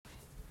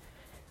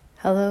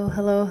Hello,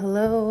 hello,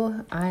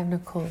 hello. I'm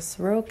Nicole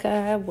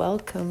Soroka.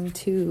 Welcome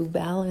to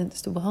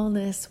Balanced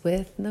Wellness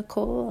with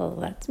Nicole.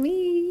 That's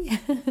me.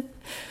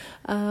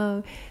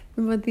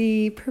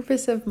 The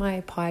purpose of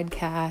my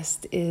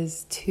podcast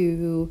is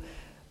to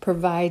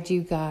provide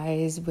you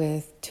guys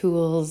with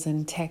tools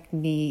and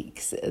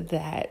techniques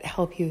that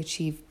help you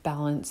achieve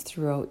balance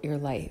throughout your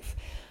life.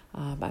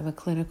 I'm a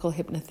clinical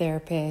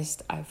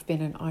hypnotherapist. I've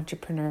been an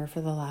entrepreneur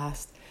for the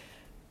last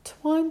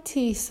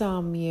 20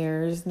 some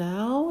years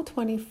now,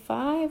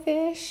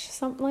 25-ish,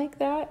 something like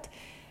that.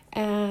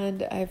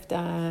 And I've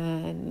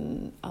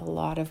done a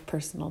lot of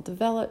personal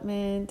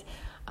development.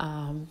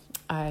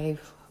 I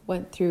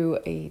went through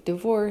a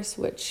divorce,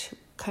 which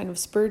kind of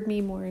spurred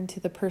me more into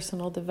the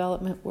personal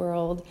development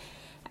world.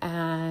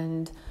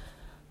 And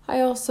I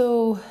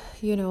also,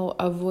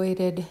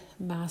 avoided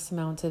mass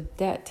amounts of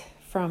debt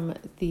from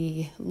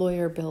the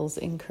lawyer bills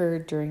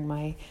incurred during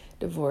my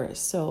divorce.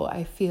 So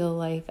I feel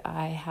like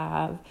I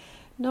have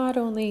not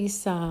only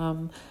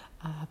some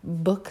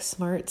book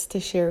smarts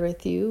to share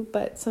with you,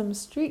 but some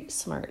street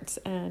smarts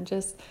and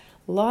just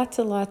lots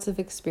and lots of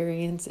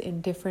experience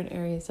in different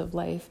areas of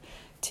life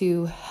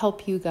to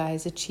help you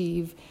guys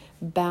achieve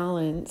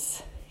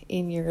balance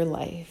in your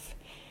life.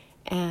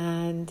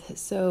 And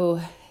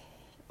so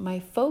my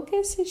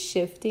focus is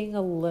shifting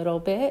a little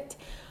bit.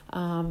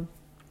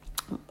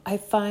 I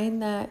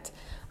find that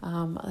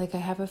I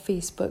have a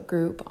Facebook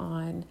group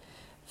on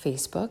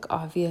Facebook,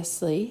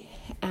 obviously,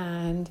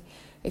 and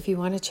if you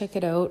want to check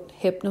it out,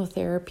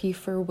 Hypnotherapy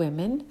for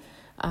Women.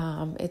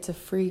 It's a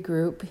free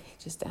group.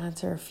 Just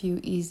answer a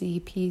few easy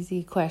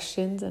peasy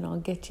questions and I'll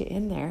get you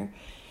in there.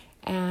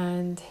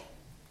 And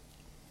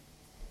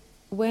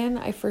when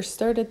I first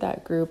started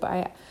that group,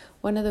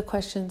 one of the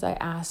questions I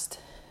asked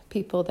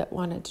people that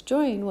wanted to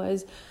join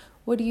was,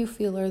 what do you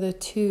feel are the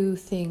two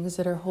things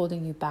that are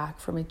holding you back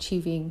from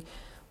achieving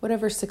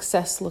whatever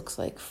success looks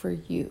like for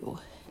you?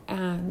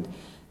 And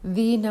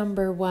the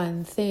number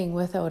one thing,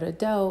 without a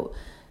doubt,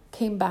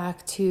 came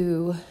back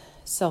to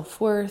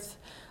self-worth,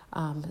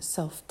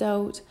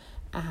 self-doubt,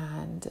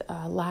 and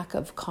lack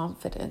of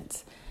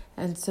confidence.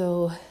 And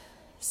so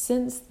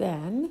since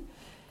then,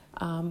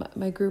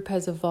 my group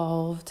has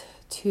evolved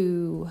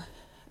to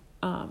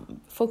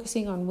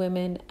focusing on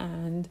women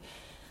and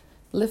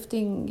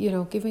lifting,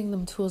 giving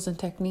them tools and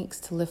techniques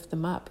to lift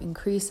them up,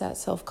 increase that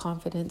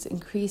self-confidence,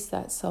 increase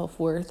that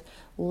self-worth,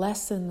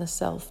 lessen the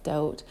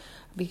self-doubt,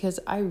 because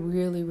I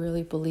really,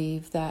 really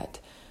believe that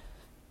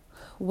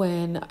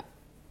when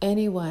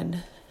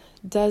anyone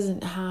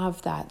doesn't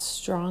have that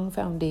strong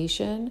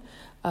foundation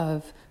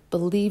of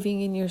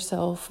believing in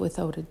yourself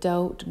without a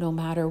doubt, no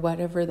matter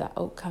whatever the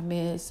outcome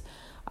is,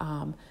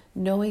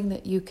 knowing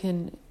that you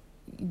can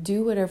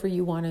do whatever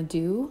you want to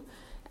do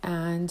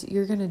and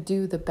you're going to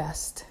do the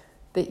best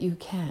that you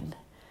can,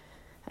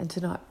 and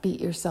to not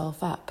beat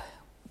yourself up,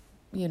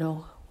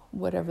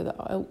 whatever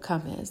the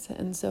outcome is.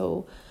 And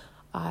so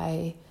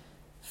I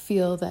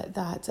feel that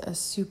that's a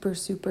super,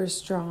 super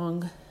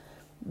strong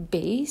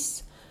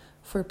base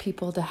for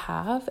people to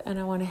have. And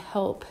I want to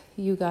help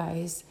you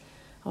guys.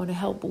 I want to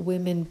help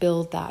women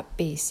build that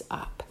base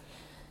up.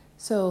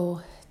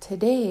 So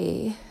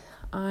today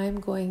I'm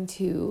going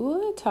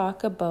to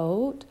talk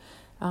about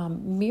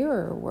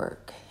mirror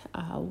work.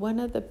 One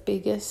of the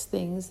biggest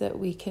things that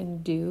we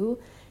can do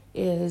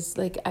is,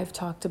 I've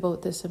talked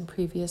about this in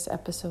previous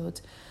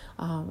episodes,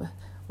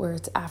 where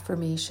it's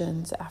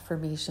affirmations.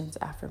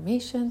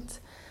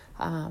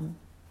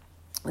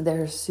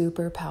 They're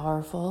super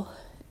powerful,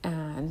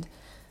 and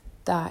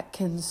that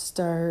can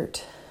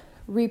start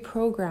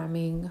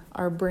reprogramming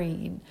our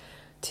brain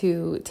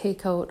to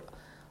take out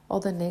all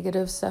the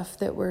negative stuff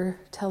that we're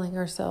telling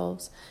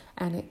ourselves,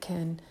 and it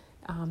can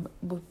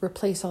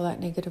replace all that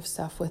negative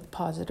stuff with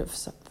positive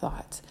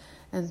thoughts.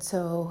 And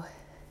so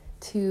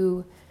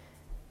to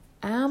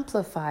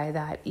amplify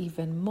that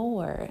even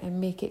more and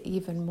make it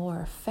even more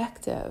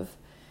effective,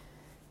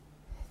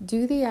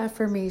 do the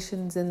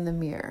affirmations in the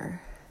mirror,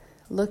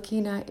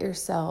 looking at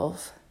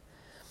yourself,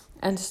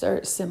 and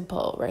start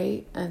simple,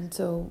 right? And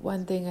so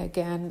one thing,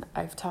 again,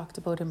 I've talked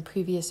about in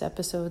previous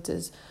episodes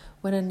is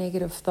when a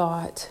negative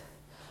thought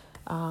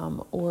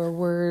or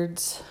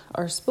words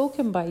are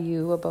spoken by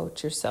you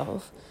about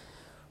yourself,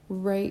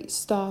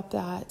 stop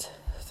that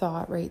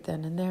thought right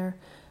then and there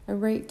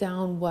and write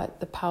down what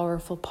the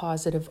powerful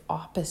positive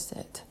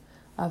opposite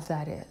of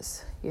that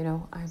is.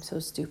 I'm so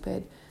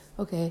stupid.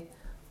 Okay,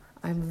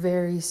 I'm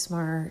very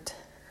smart.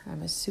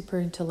 I'm a super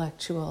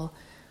intellectual.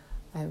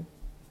 I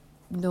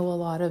know a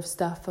lot of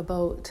stuff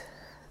about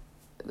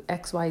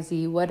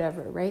XYZ,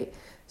 whatever, right?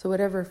 So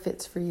whatever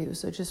fits for you.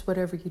 So just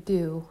whatever you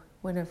do,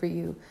 whenever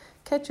you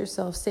catch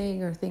yourself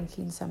saying or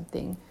thinking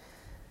something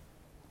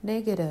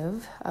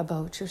negative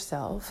about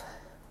yourself,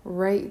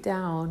 write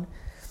down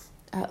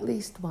at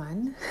least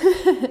one,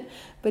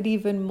 but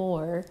even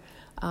more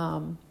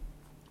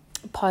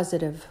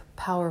positive,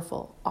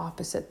 powerful,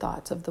 opposite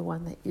thoughts of the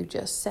one that you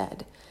just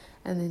said.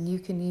 And then you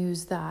can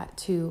use that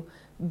to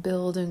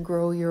build and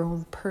grow your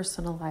own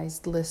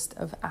personalized list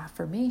of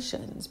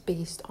affirmations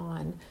based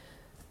on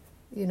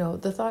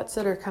the thoughts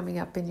that are coming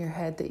up in your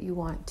head that you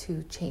want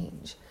to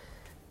change.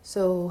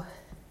 So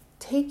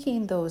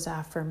taking those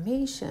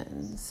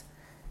affirmations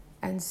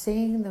and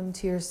saying them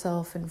to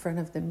yourself in front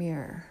of the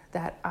mirror,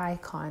 that eye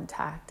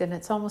contact. And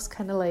it's almost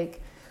kind of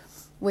like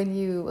when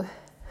you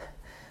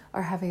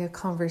are having a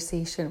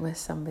conversation with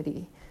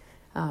somebody,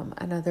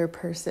 another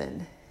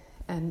person,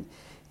 and,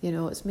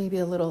 it's maybe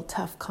a little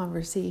tough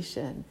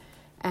conversation,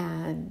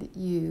 and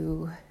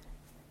you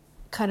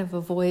kind of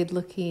avoid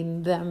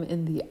looking them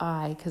in the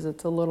eye because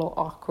it's a little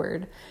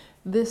awkward.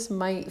 This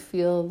might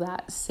feel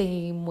that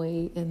same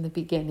way in the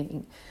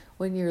beginning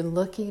when you're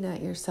looking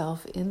at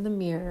yourself in the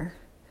mirror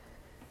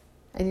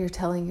and you're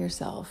telling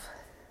yourself,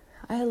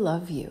 I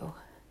love you.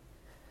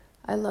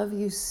 I love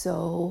you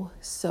so,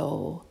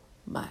 so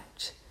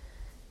much.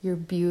 You're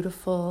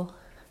beautiful.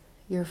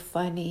 You're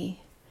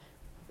funny.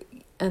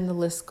 And the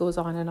list goes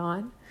on and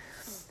on.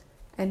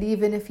 And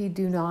even if you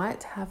do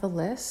not have a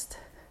list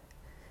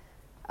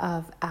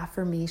of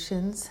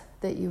affirmations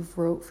that you've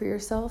wrote for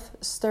yourself,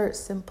 start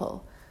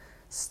simple.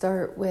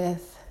 Start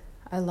with,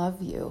 I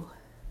love you.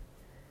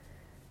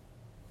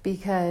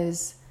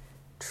 Because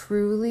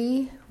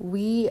truly,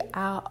 we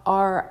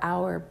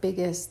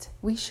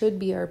should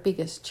be our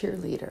biggest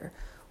cheerleader.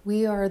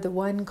 We are the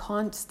one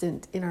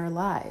constant in our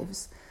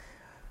lives.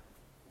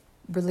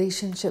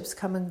 Relationships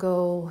come and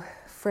go,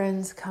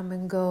 friends come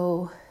and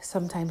go,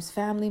 sometimes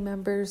family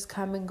members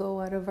come and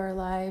go out of our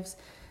lives.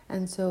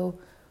 And so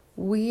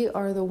we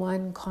are the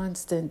one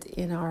constant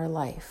in our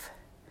life.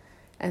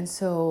 And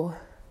so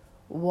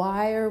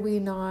why are we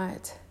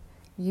not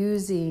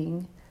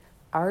using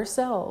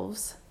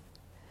ourselves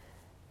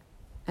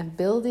and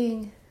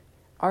building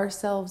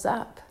ourselves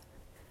up,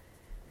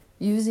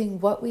 using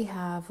what we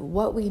have,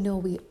 what we know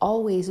we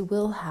always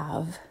will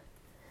have,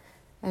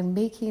 and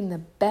making the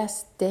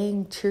best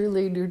dang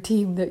cheerleader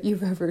team that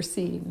you've ever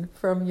seen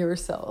from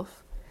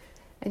yourself?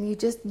 And you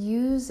just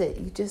use it.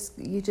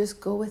 You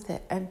just go with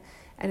it. And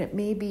it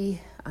may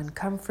be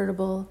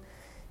uncomfortable.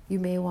 You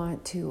may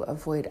want to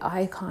avoid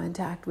eye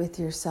contact with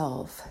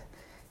yourself.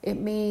 It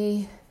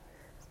may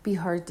be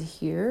hard to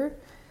hear,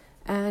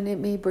 and it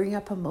may bring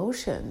up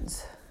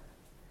emotions.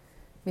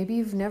 Maybe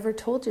you've never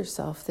told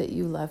yourself that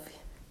you love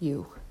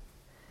you.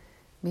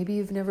 Maybe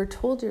you've never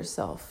told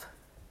yourself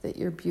that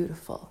you're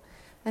beautiful.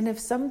 And if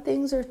some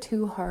things are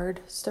too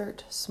hard,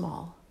 start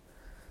small.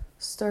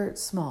 Start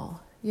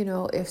small.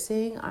 If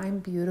saying I'm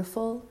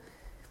beautiful,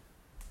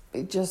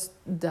 it just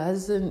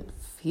doesn't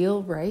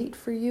feel right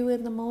for you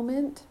in the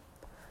moment,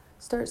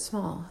 start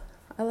small.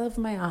 I love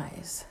my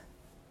eyes.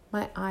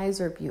 My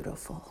eyes are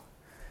beautiful.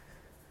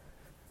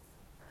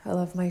 I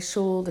love my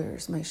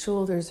shoulders. My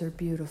shoulders are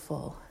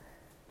beautiful.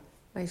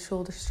 My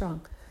shoulders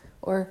strong.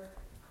 Or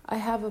I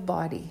have a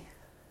body.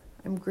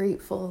 I'm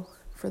grateful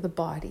for the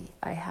body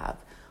I have.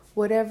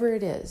 Whatever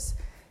it is,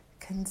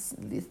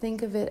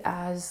 think of it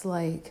as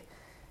like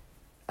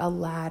a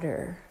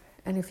ladder.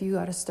 And if you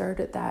got to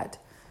start at that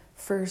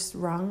first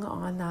rung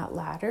on that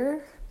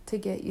ladder to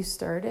get you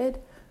started,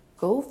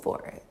 go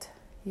for it,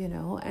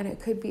 and it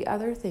could be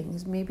other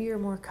things. Maybe you're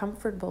more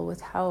comfortable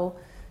with how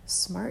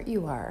smart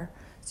you are,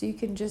 so you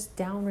can just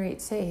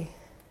downright say,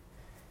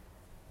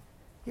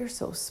 you're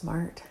so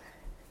smart,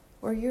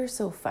 or you're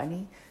so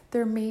funny.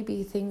 There may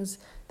be things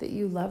that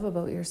you love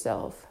about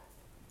yourself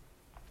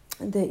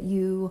that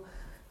you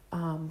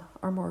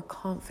are more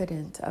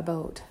confident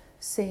about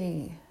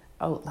saying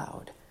out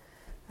loud.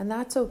 And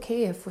that's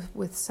okay if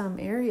with some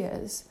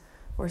areas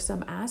or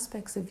some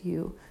aspects of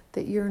you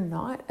that you're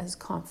not as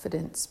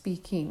confident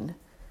speaking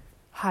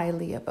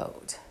highly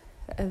about.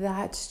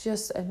 That's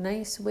just a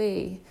nice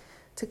way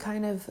to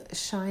kind of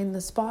shine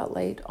the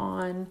spotlight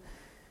on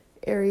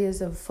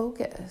areas of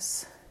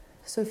focus.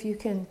 So if you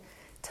can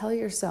tell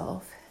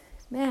yourself,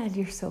 man,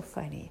 you're so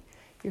funny,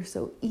 you're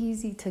so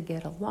easy to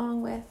get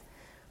along with,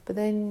 but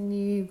then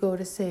you go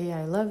to say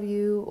I love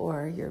you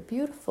or you're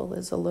beautiful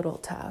is a little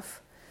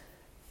tough,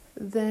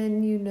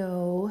 then you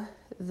know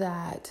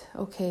that,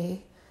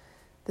 okay,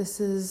 this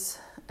is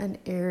an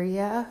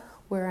area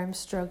where I'm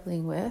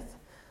struggling with.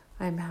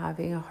 I'm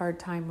having a hard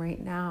time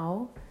right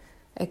now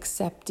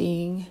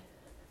accepting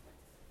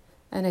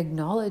and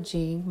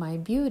acknowledging my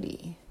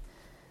beauty.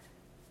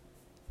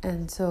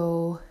 And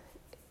so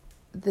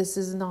this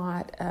is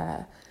not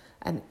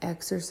an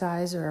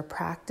exercise or a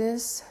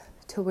practice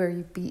to where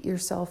you beat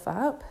yourself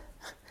up.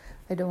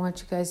 I don't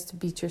want you guys to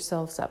beat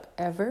yourselves up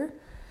ever.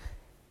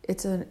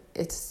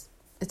 It's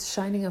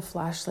shining a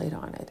flashlight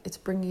on it. It's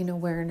bringing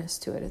awareness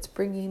to it. It's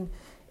bringing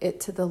it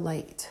to the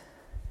light.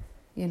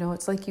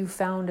 It's like you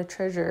found a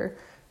treasure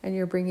and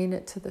you're bringing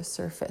it to the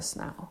surface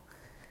now.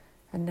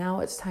 And now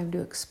it's time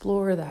to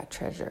explore that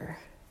treasure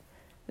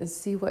and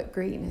see what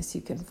greatness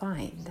you can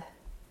find.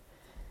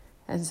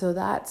 And so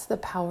that's the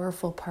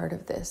powerful part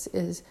of this,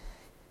 is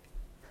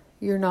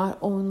you're not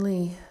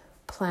only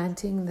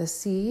planting the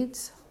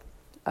seeds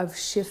of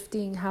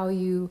shifting how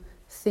you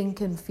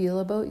think and feel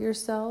about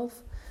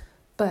yourself,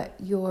 but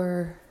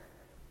you're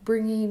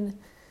bringing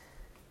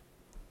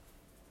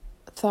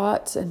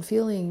thoughts and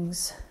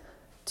feelings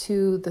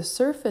to the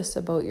surface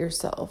about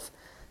yourself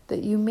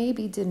that you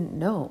maybe didn't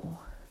know.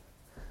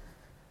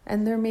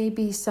 And there may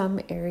be some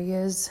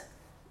areas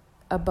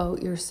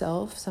about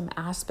yourself, some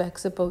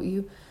aspects about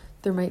you.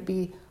 There might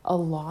be a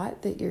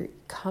lot that you're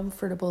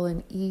comfortable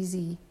and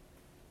easy,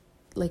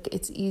 like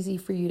it's easy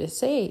for you to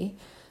say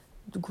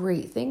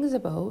great things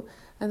about.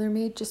 And there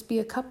may just be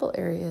a couple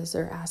areas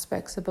or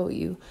aspects about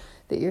you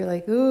that you're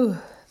like, ooh,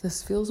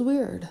 this feels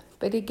weird.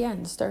 But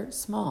again, start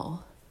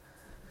small.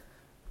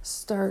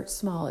 Start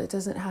small. It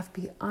doesn't have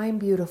to be, I'm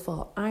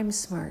beautiful, I'm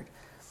smart,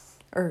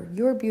 or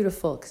you're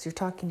beautiful, because you're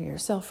talking to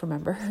yourself,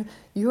 remember?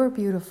 You're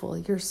beautiful,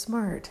 you're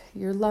smart,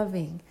 you're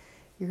loving,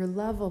 you're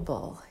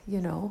lovable,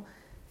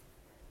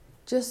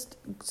 Just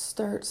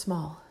start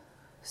small.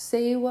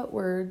 Say what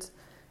words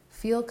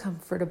feel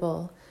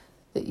comfortable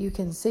that you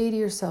can say to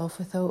yourself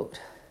without,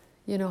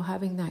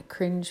 having that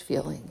cringe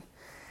feeling.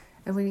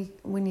 And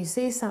when you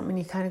say something,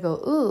 you kind of go,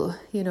 ooh,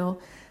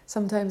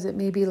 sometimes it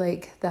may be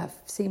like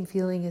that same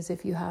feeling as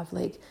if you have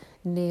like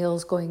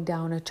nails going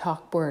down a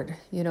chalkboard,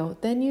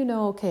 then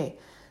okay,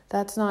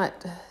 that's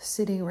not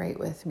sitting right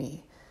with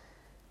me.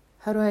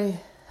 How do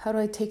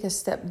I take a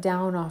step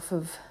down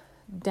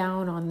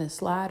on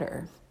this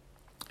ladder?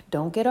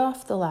 Don't get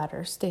off the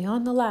ladder, stay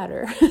on the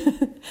ladder.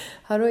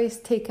 How do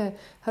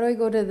I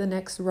go to the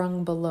next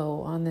rung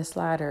below on this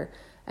ladder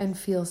and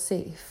feel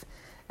safe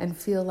and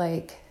feel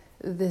like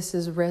this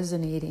is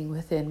resonating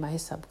within my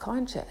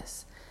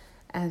subconscious?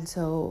 And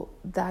so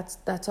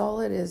that's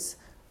all it is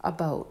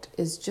about,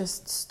 is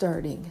just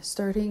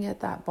starting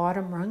at that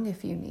bottom rung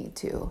if you need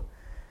to.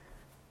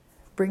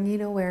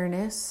 Bringing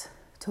awareness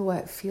to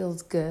what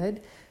feels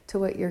good, to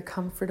what you're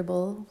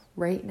comfortable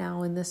right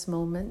now in this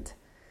moment,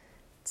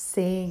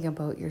 saying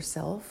about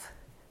yourself,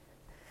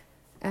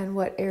 and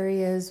what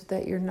areas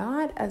that you're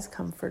not as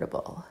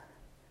comfortable.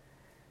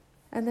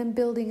 And then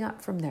building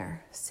up from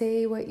there.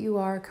 Say what you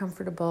are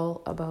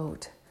comfortable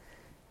about,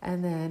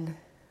 and then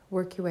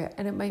work your way.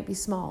 And it might be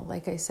small,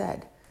 like I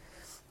said.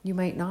 You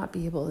might not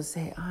be able to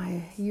say,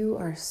 you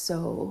are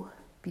so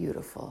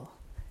beautiful.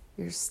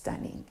 You're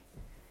stunning.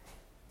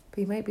 But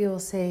you might be able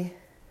to say,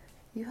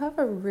 you have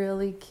a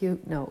really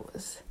cute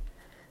nose.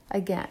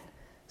 Again,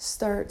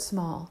 start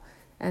small.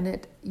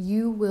 And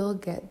you will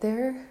get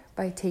there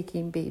by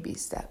taking baby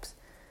steps.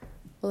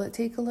 Will it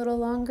take a little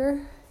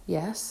longer?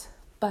 Yes.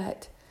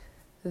 But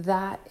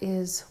that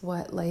is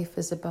what life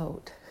is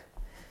about.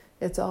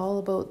 It's all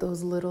about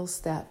those little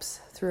steps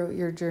throughout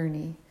your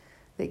journey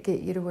that get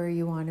you to where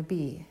you want to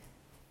be.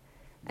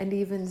 And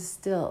even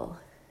still,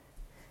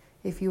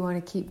 if you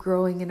want to keep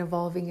growing and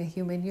evolving a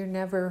human, you're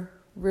never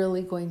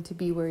really going to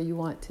be where you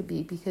want to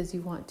be, because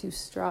you want to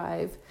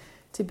strive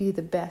to be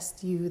the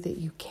best you that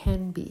you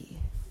can be.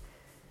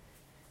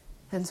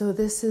 And so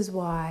this is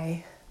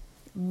why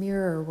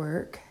mirror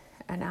work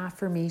and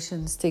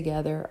affirmations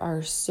together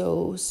are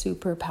so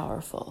super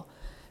powerful,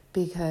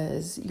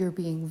 because you're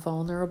being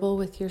vulnerable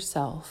with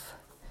yourself.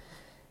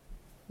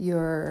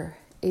 You're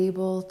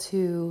able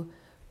to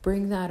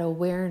bring that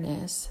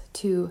awareness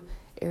to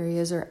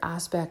areas or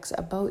aspects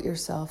about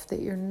yourself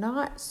that you're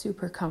not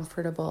super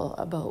comfortable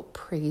about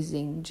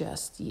praising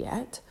just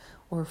yet,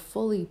 or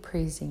fully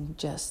praising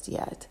just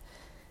yet,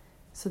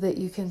 so that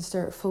you can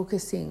start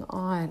focusing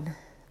on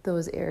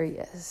those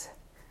areas.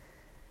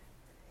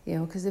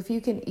 Because if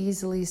you can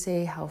easily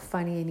say how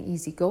funny and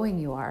easygoing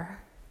you are,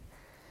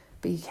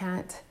 but you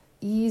can't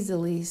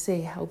easily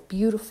say how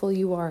beautiful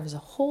you are as a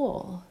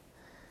whole,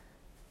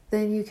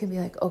 then you can be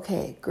like,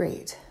 okay,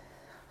 great.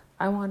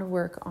 I want to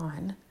work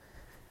on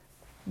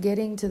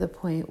getting to the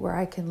point where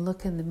I can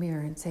look in the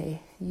mirror and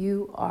say,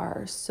 you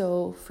are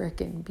so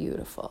freaking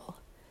beautiful.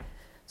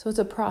 So it's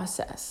a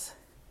process,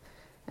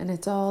 and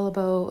it's all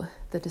about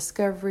the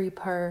discovery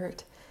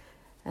part,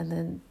 and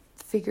then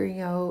figuring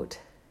out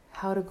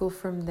how to go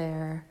from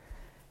there,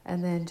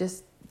 and then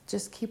just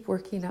keep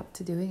working up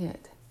to doing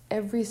it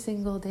every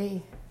single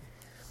day.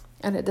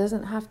 And it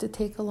doesn't have to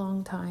take a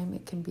long time.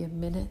 It can be a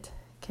minute,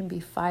 it can be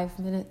 5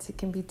 minutes, it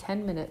can be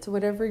 10 minutes,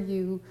 whatever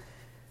you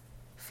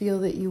feel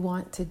that you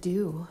want to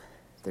do.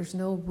 There's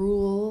no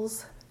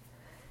rules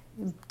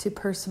to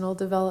personal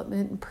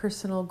development and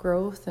personal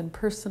growth and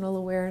personal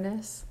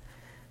awareness.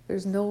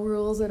 There's no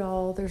rules at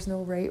all. There's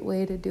no right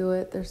way to do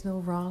it. There's no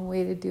wrong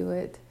way to do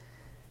it.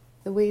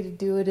 The way to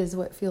do it is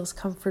what feels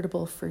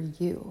comfortable for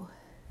you.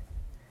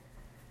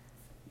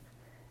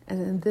 And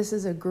then this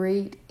is a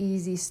great,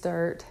 easy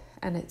start,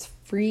 and it's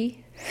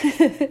free.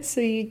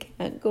 So you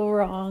can't go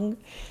wrong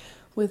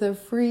with a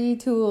free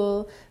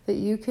tool that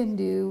you can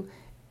do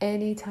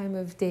any time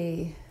of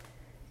day.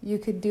 You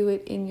could do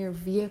it in your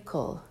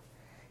vehicle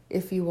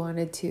if you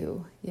wanted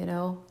to,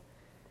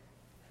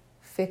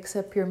 fix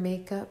up your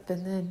makeup,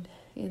 and then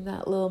in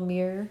that little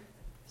mirror,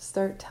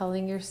 start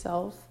telling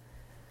yourself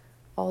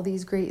all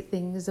these great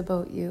things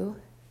about you.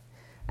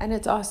 And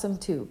it's awesome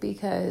too,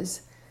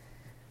 because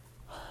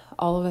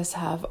all of us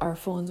have our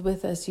phones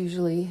with us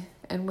usually.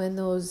 And when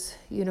those,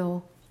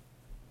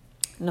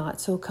 not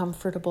so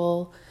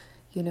comfortable,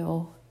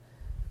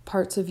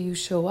 parts of you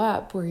show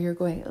up where you're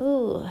going,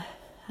 oh,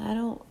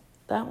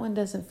 that one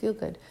doesn't feel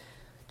good.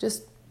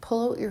 Just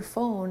pull out your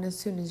phone as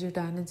soon as you're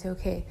done and say,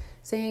 okay,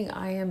 saying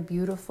I am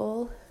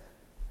beautiful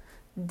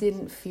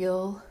didn't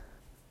feel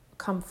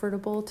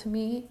comfortable to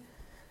me.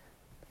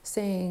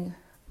 Saying,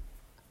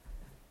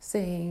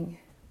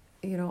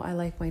 I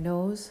like my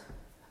nose,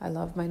 I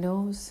love my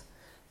nose,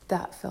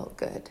 that felt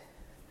good,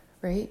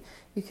 right?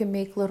 You can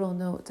make little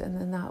notes, and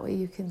then that way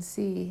you can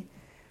see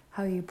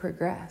how you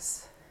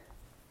progress.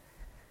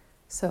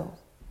 So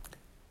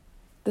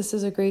this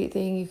is a great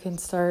thing. You can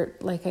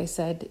start, like I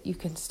said, you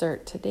can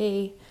start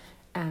today,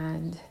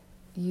 and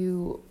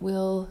you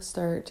will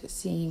start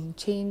seeing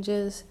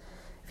changes.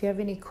 If you have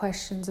any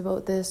questions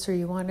about this or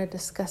you want to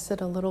discuss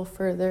it a little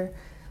further,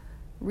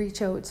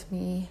 reach out to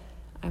me.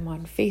 I'm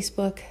on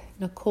Facebook,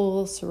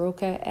 Nicole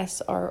Soroka,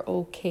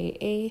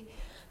 Sroka.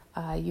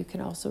 You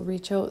can also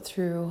reach out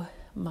through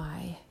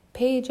my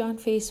page on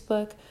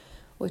Facebook,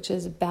 which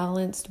is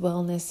Balanced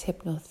Wellness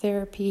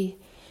Hypnotherapy.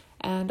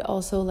 And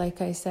also, like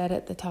I said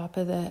at the top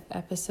of the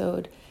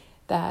episode,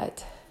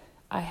 that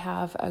I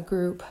have a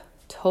group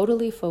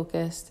totally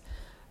focused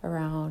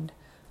around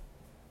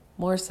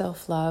more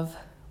self-love,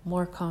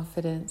 more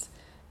confidence,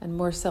 and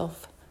more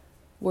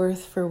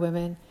self-worth for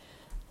women.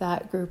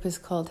 That group is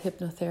called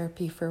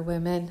Hypnotherapy for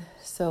Women.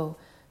 So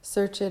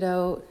search it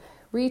out,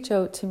 reach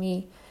out to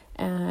me,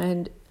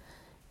 and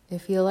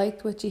if you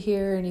liked what you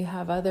hear and you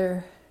have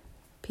other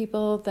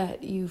people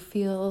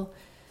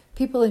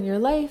in your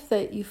life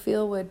that you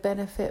feel would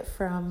benefit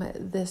from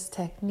this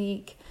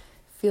technique,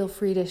 feel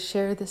free to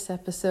share this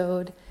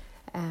episode,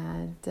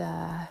 and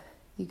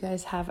you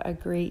guys have a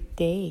great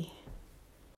day.